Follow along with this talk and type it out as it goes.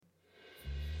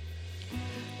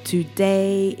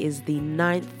Today is the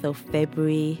 9th of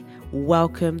February.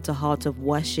 Welcome to Heart of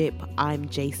Worship. I'm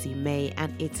JC May,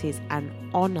 and it is an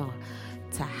honor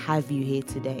to have you here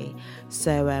today.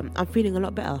 So I'm feeling a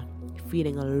lot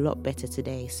better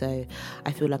today. So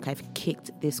I feel like I've kicked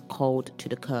this cold to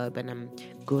the curb, and I'm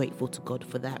grateful to God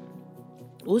for that.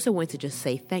 Also want to just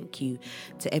say thank you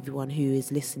to everyone who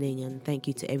is listening, and thank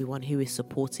you to everyone who is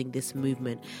supporting this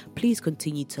movement. Please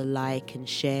continue to like and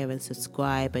share and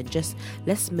subscribe, and just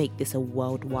let's make this a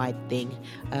worldwide thing.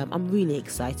 I'm really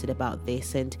excited about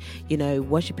this, and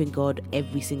worshiping God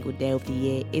every single day of the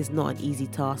year is not an easy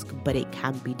task, but it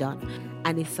can be done,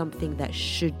 and it's something that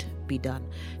should be done.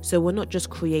 So we're not just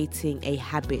creating a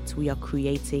habit, we are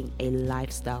creating a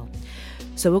lifestyle.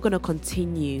 So we're going to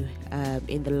continue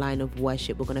in the line of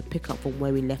worship. We're going to pick up from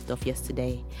where we left off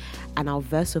yesterday. And our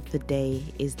verse of the day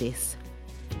is this.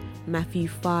 Matthew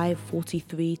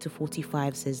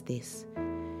 5:43-45 says this.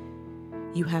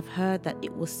 You have heard that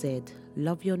it was said,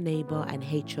 love your neighbor and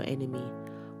hate your enemy.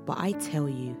 But I tell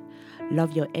you,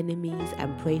 love your enemies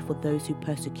and pray for those who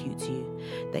persecute you,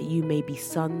 that you may be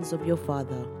sons of your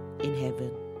Father in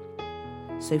heaven.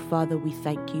 So Father, we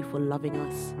thank you for loving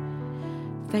us.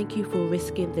 Thank you for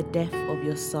risking the death of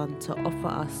your Son to offer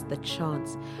us the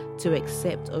chance to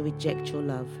accept or reject your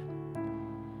love.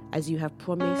 As you have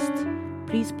promised,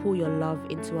 please pour your love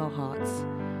into our hearts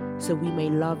so we may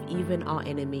love even our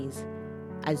enemies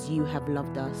as you have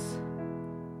loved us.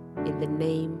 In the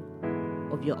name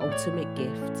of your ultimate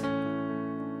gift,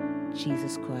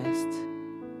 Jesus Christ.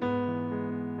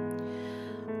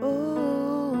 Oh,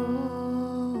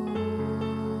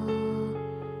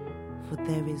 for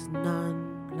there is none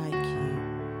like you.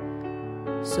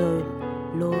 So,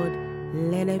 Lord,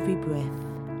 let every breath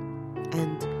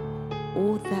and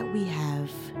all that we have,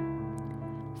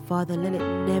 Father, let it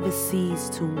never cease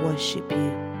to worship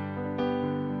you.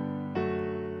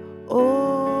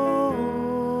 Oh,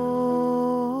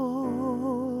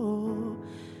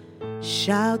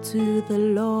 shout to the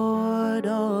Lord,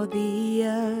 all the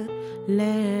earth,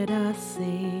 let us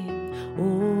sing.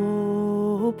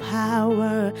 Oh,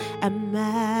 power and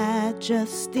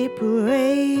majesty,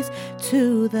 praise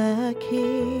to the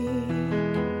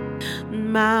King.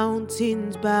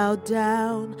 Mountains bow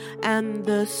down and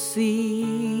the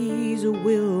seas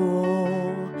will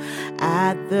roar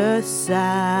at the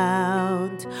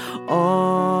sound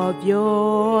of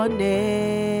your name.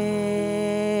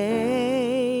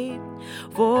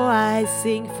 For I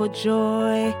sing for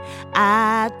joy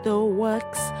at the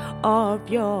works of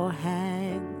your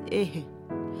hand.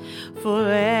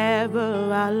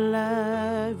 Forever I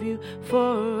love you,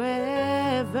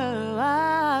 forever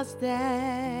I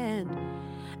stand,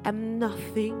 and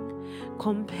nothing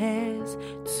compares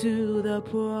to the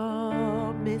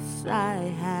promise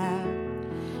I have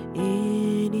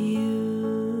in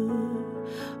you.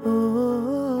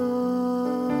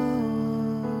 Oh,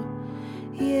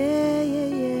 yeah.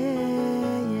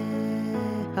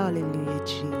 Hallelujah,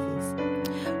 Jesus.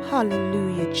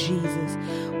 Hallelujah, Jesus.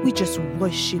 We just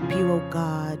worship you, oh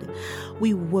God.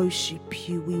 We worship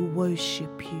you. We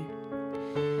worship you.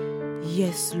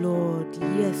 Yes, Lord.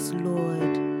 Yes,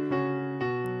 Lord.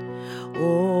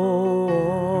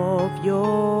 Of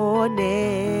your name,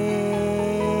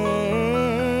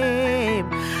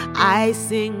 I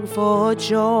sing for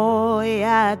joy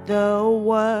at the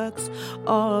works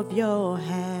of your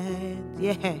hand.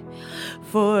 Yeah.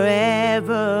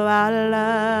 Forever I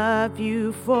love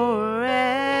you, forever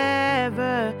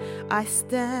I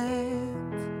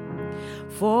stand,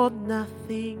 for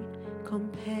nothing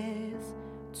compares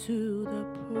to the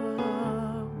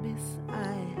promise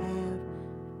I have.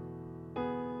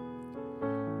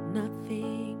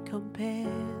 Nothing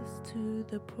compares to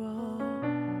the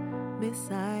promise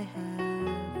I have.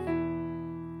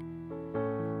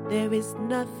 There is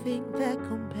nothing that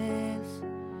compares.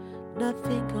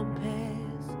 Nothing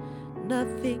compares,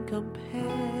 nothing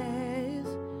compares.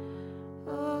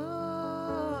 Oh,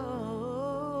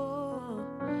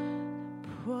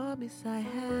 promise I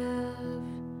have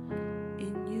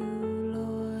in you,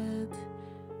 Lord.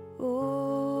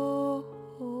 Oh,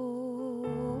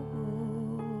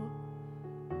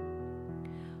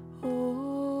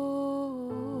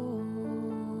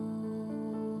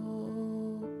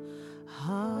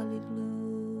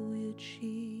 hallelujah,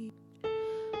 Jesus.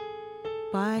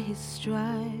 By his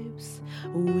stripes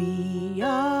we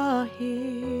are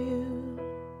healed.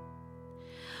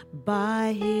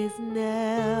 By his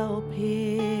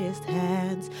nail-pierced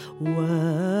hands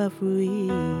were free.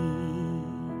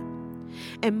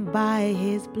 And by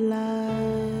his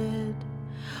blood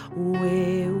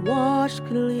we're washed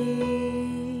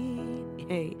clean.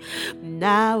 Hey,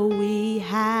 now we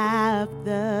have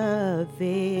the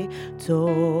victory.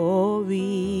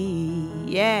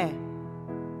 Yeah.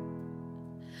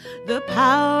 The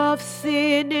power of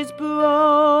sin is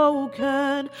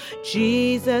broken.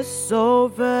 Jesus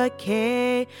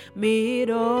overcame it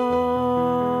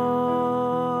all.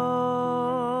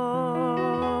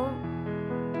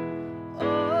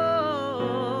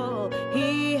 Oh,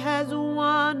 he has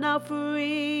won our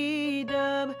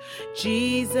freedom.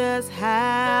 Jesus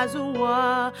has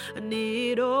won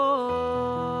it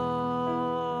all.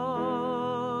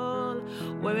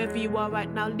 Wherever you are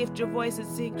right now, lift your voice and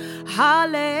sing,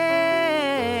 Hallelujah,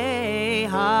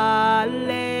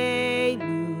 hallelujah.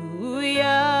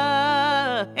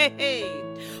 Hey, hey.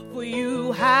 For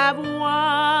you have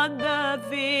won the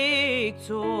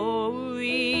victory.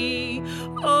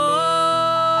 Oh,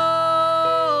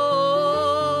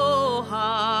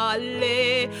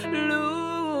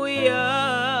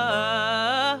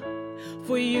 hallelujah.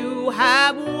 For you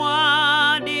have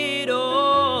won it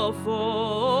all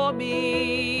for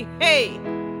me. Hey.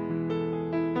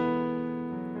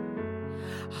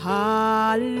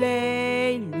 Hallelujah.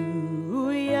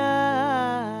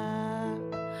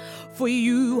 For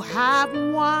you have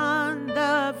won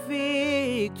the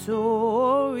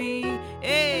victory.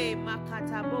 Hey,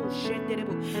 makatabo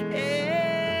shenderebo.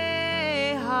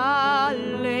 Hey,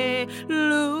 hallelujah.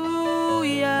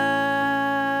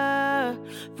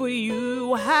 For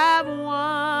you have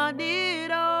won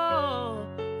it all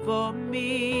for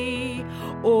me.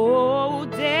 Oh,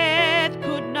 death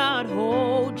could not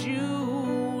hold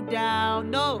you down.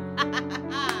 No.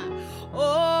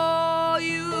 Oh,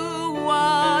 you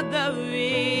are the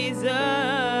risen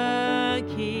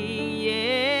King,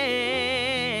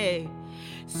 yeah.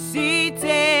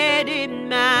 Seated in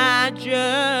majesty.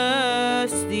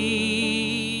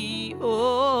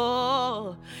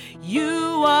 Oh,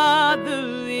 you are the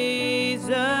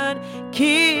risen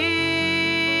King.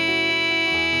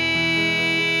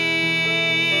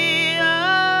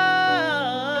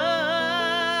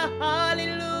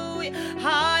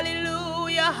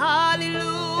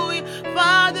 Hallelujah.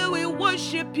 Father, we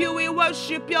worship you. We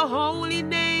worship your holy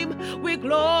name. We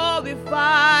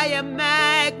glorify and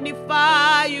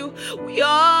magnify you. We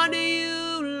honor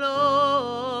you, Lord.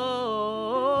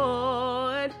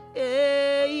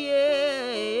 Yeah,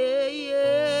 yeah,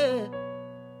 yeah.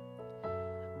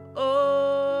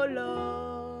 Oh,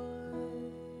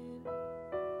 Lord.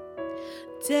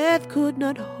 Death could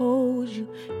not hold you.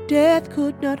 Death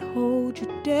could not hold you.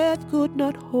 Death could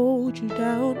not hold you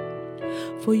down.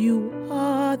 For you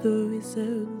are the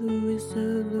risen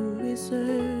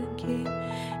King.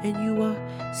 And you are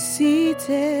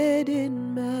seated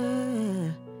in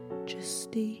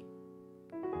majesty.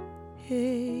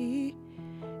 Hey,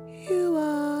 you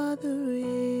are the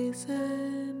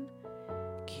risen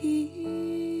King.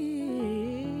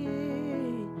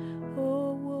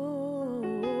 Oh.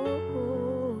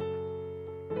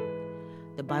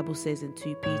 The Bible says in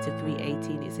 2 Peter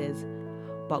 3:18, it says,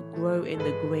 but grow in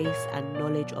the grace and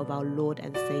knowledge of our Lord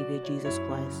and Savior Jesus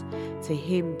Christ. To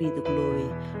him be the glory,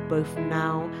 both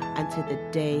now and to the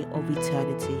day of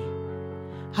eternity.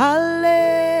 Hallelujah.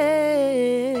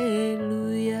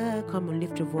 Come on,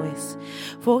 lift your voice.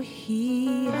 For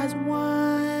he has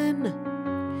won.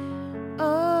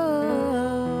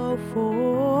 Oh,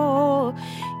 for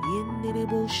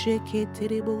Yenderebo sheke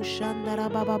terebo shandara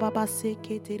baba baba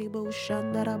seke terebo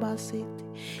shandara basete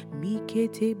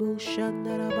miketebo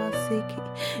shandara baseke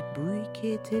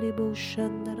buike terebo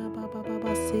shandara baba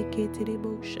baba seke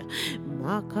terebo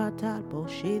makata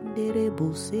boshenderebo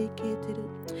seke terebo.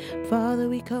 Father,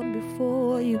 we come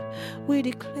before you. We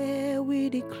declare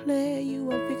you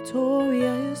are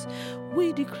victorious.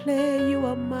 We declare you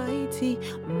are mighty,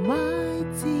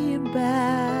 mighty in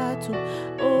battle.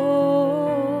 Oh,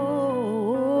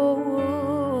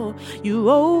 you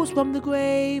rose from the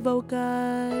grave, oh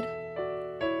God.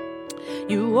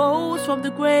 You rose from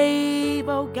the grave,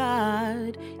 oh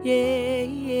God. Yeah,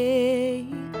 yeah.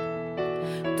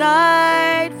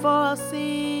 Died for our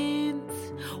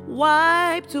sins,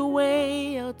 wiped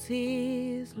away our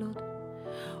tears, Lord.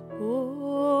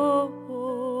 Oh,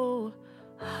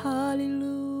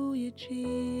 hallelujah,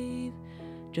 Jesus.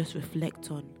 Just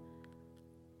reflect on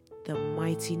the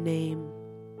mighty name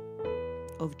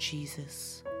of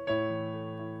Jesus.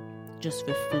 Just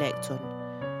reflect on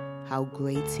how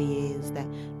great he is, that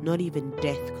not even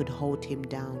death could hold him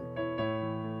down.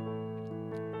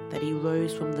 That he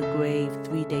rose from the grave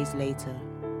 3 days later.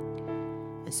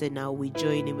 And so now we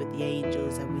join in with the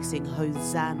angels and we sing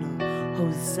Hosanna,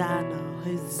 Hosanna,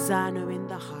 Hosanna in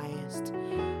the highest.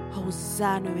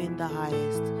 Hosanna in the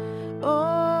highest.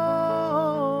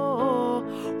 Oh,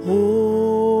 Hosanna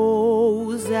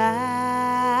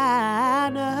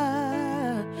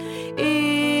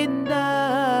in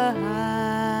the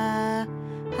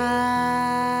highest,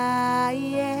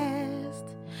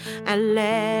 and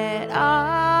let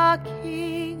our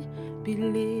King be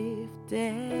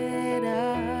lifted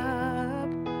up.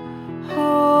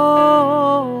 Hosanna.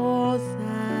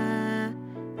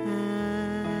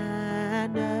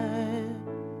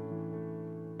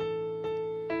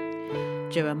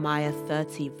 Jeremiah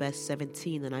 30 verse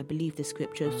 17, and I believe the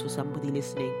scriptures for somebody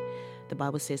listening. The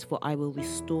Bible says, "For I will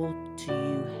restore to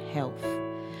you health,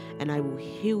 and I will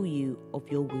heal you of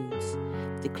your wounds,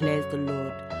 declares the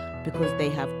Lord, because they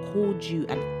have called you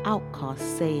an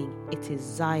outcast, saying, it is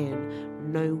Zion,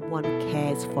 no one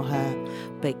cares for her."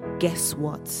 But guess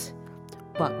what?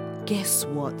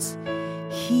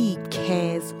 He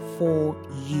cares for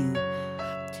you.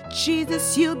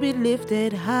 Jesus, you'll be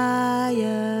lifted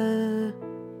higher,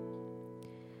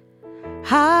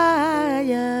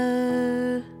 higher,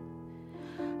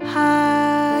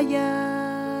 higher.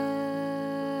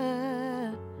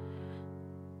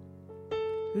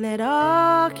 Let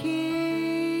our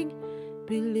King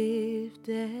be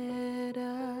lifted up.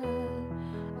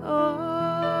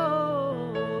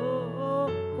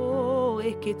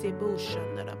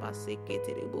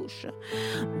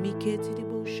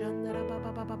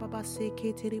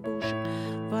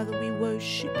 Father, we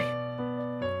worship you.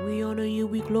 We honor you,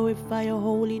 we glorify your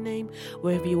holy name.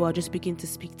 Wherever you are, just begin to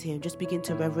speak to him. Just begin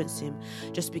to reverence him.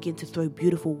 Just begin to throw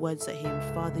beautiful words at him.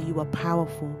 Father, you are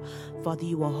powerful. Father,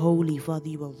 you are holy. Father,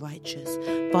 you are righteous.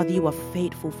 Father, you are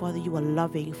faithful. Father, you are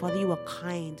loving. Father, you are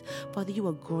kind. Father, you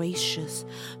are gracious.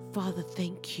 Father,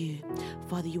 thank you.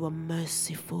 Father, you are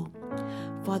merciful.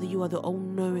 Father, you are the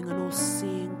all-knowing and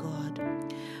all-seeing God.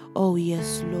 Oh,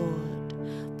 yes, Lord.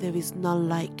 There is none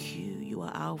like you. You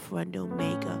are Alpha and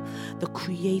Omega, the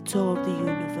creator of the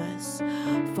universe.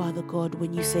 Father God,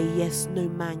 when you say yes, no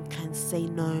man can say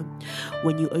no.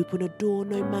 When you open a door,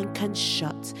 no man can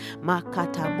shut.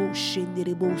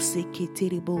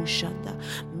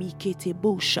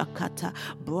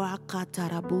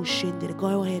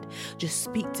 Go ahead, just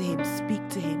speak to him, speak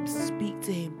to him, speak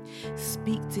to him,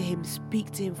 speak to him,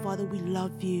 speak to him. Father, we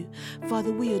love you.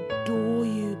 Father, we adore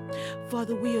you.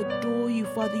 Father, we adore you.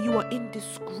 Father, you are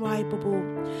indescribable.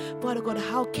 Father God,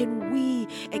 how can we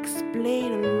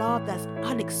explain a love that's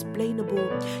unexplainable?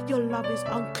 Your love is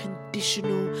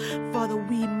unconditional. Father,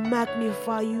 we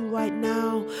magnify you right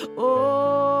now.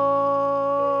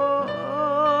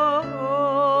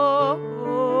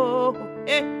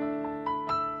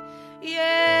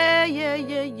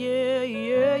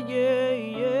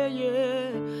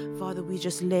 Father, we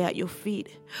just lay at your feet.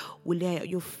 We lay at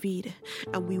your feet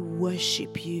and we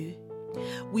worship you.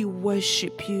 We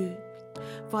worship you.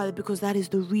 Father, because that is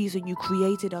the reason you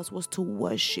created us, was to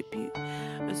worship you.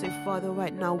 And say, Father,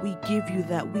 right now we give you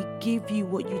that. We give you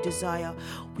what you desire.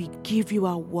 We give you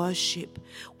our worship.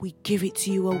 We give it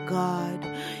to you, oh God.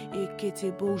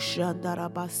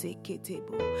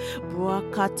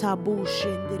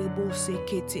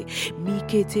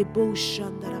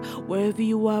 Wherever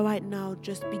you are right now,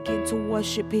 just begin to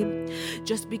worship him.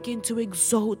 Just begin to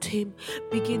exalt him.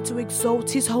 Begin to exalt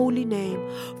his holy name.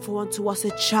 For unto us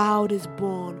a child is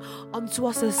born, unto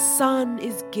us a son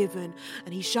is given,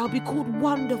 and he shall be called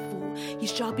Wonderful. He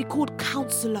shall be called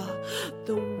Counselor.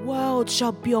 The world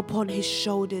shall be upon his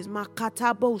shoulders.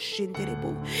 Makatabo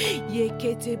shinderebo,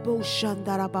 yeketebo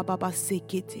shandarababa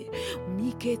sekete,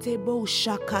 miketebo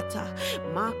shakata,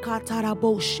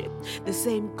 makataraboshe. The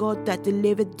same God that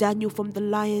delivered Daniel from the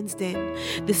lion's den,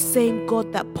 the same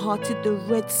God that parted the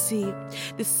Red Sea,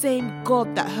 the same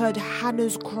God that heard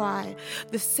Hannah's cry,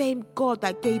 the same God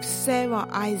that gave Sarah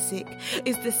Isaac,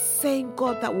 is the same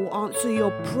God that will answer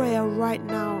your prayer right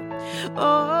now.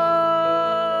 Oh,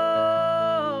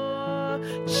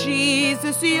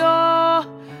 Jesus, you're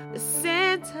the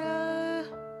center,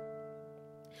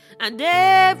 and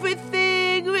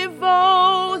everything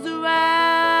revolves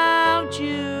around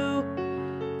you.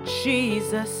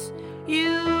 Jesus,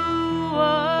 you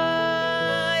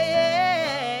are,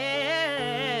 yes,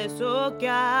 oh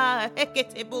God.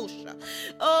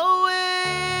 Oh,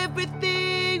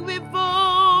 everything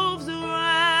revolves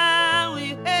around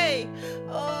you. Hey,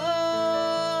 oh,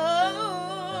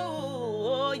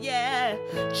 yeah.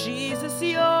 Jesus,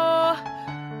 you're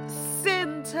the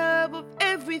center of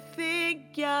everything,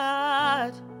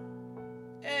 God.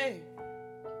 Hey.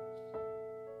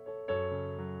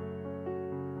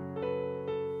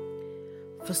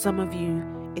 For some of you,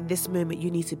 in this moment,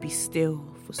 you need to be still.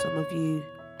 For some of you,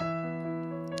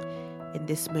 in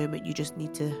this moment, you just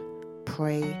need to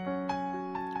pray.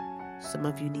 Some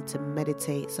of you need to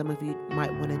meditate. Some of you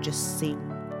might want to just sing.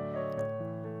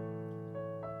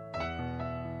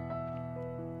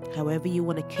 However you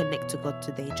want to connect to God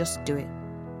today, just do it.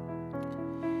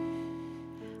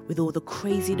 With all the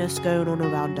craziness going on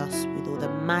around us, with all the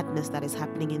madness that is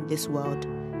happening in this world,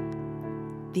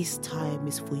 this time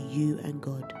is for you and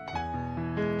God.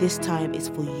 This time is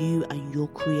for you and your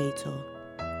Creator.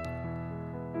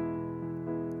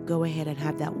 Go ahead and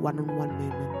have that one-on-one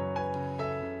moment.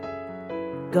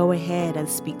 Go ahead and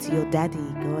speak to your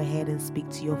daddy. Go ahead and speak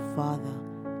to your Father.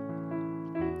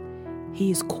 He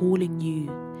is calling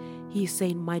you. He is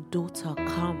saying, my daughter,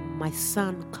 come. My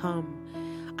son, come.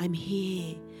 I'm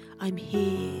here. I'm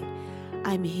here.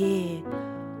 I'm here.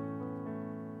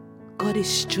 God is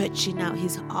stretching out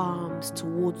his arms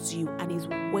towards you and is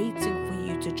waiting for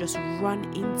you to just run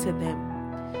into them.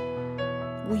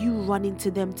 Will you run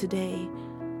into them today?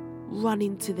 Run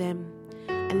into them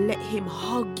and let him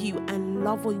hug you and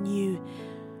love on you.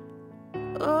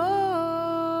 Oh,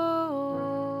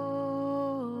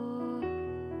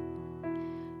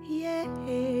 yeah.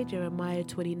 Jeremiah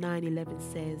 29:11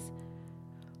 says,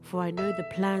 for I know the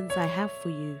plans I have for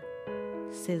you,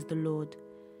 says the Lord.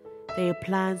 They are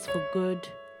plans for good,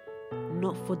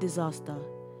 not for disaster,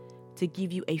 to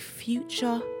give you a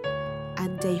future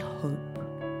and a hope.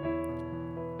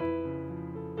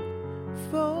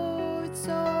 For it's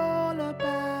all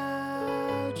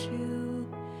about you.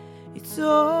 It's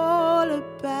all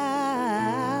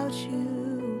about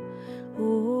you.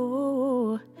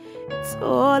 Oh, it's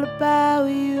all about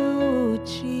you,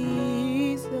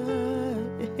 Jesus.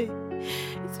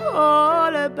 It's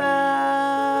all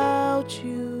about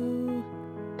you.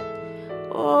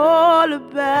 All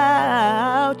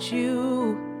about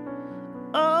you.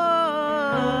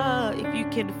 Oh, if you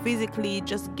can physically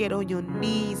just get on your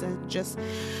knees and just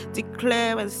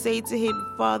declare and say to him,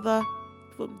 Father,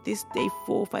 from this day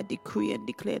forth I decree and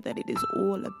declare that it is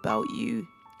all about you.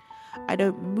 I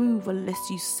don't move unless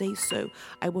you say so.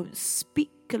 I won't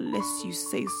speak unless you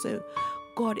say so.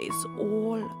 God, it's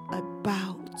all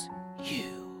about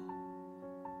you.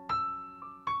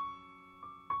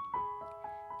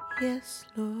 Yes,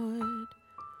 Lord,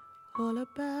 all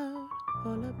about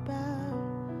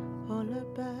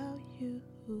you.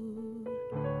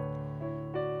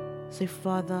 So,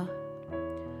 Father,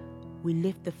 we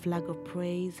lift the flag of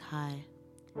praise high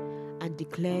and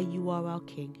declare you are our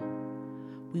King.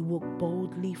 We walk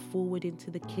boldly forward into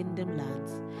the kingdom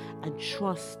lands and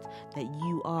trust that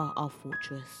you are our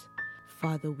fortress.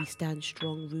 Father, we stand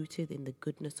strong rooted in the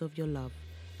goodness of your love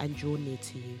and draw near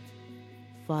to you.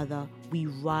 Father, we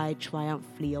ride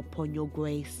triumphantly upon your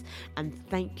grace and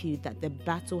thank you that the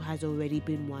battle has already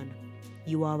been won.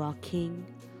 You are our King,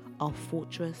 our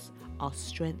fortress, our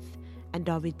strength, and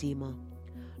our Redeemer.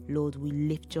 Lord, we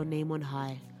lift your name on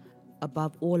high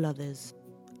above all others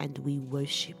and we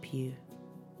worship you.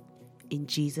 In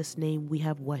Jesus' name we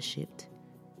have worshipped.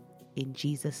 In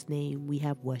Jesus' name we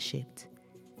have worshipped.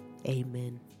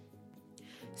 Amen.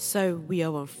 So we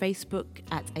are on Facebook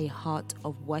at A Heart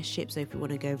of Worship. So if you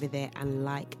want to go over there and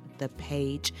like the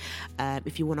page.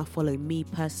 If you want to follow me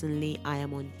personally, I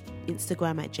am on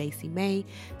Instagram at JC May,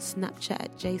 Snapchat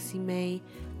at JC May,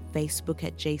 Facebook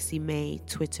at JC May,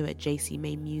 Twitter at JC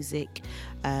May Music.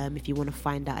 If you want to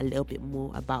find out a little bit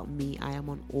more about me, I am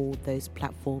on all those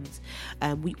platforms.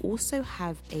 We also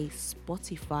have a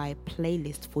Spotify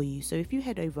playlist for you. So if you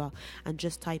head over and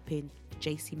just type in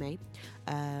JC May,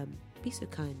 be so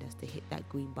kind as to hit that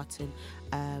green button.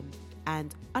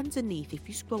 And underneath, if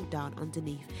you scroll down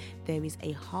underneath, there is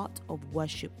a Heart of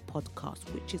Worship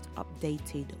podcast, which is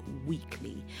updated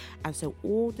weekly. And so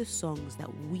all the songs that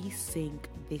we sing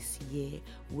this year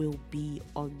will be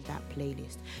on that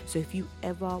playlist. So if you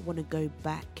ever want to go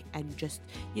back and just,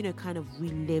 kind of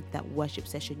relive that worship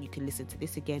session, you can listen to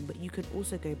this again. But you can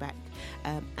also go back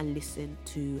and listen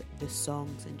to the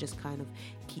songs and just kind of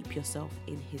keep yourself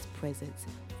in his presence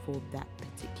for that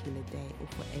particular day or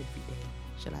for every day.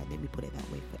 Let me put it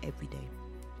that way, for every day.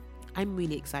 I'm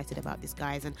really excited about this,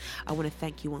 guys, and I want to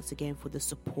thank you once again for the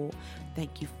support.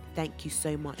 Thank you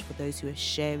so much for those who are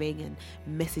sharing and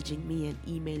messaging me and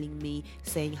emailing me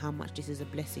saying how much this is a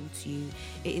blessing to you.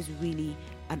 It is really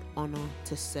an honor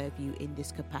to serve you in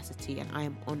this capacity, and I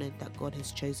am honored that God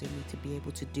has chosen me to be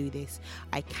able to do this.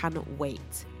 I cannot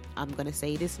wait. I'm going to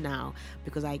say this now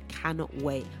because I cannot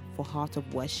wait for Heart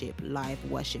of Worship live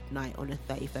worship night on the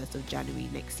 31st of January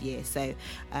next year. So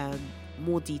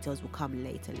more details will come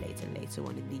later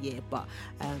on in the year. But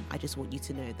I just want you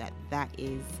to know that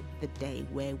is the day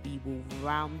where we will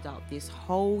round up this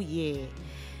whole year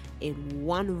in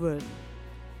one room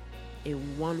in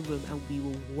one room and we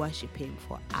will worship Him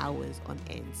for hours on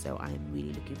end. So I'm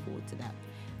really looking forward to that.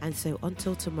 And so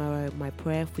until tomorrow, my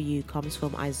prayer for you comes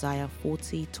from Isaiah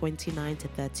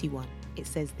 40:29-31. It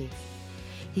says this: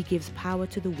 He gives power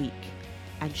to the weak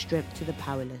and strength to the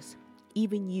powerless.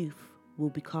 Even youth will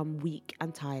become weak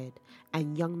and tired,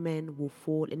 and young men will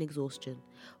fall in exhaustion.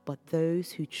 But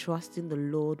those who trust in the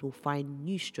Lord will find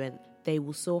new strength. They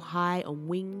will soar high on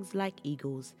wings like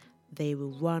eagles. They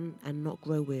will run and not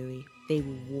grow weary. They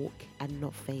will walk and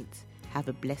not faint. Have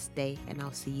a blessed day, and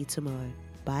I'll see you tomorrow.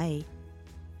 Bye.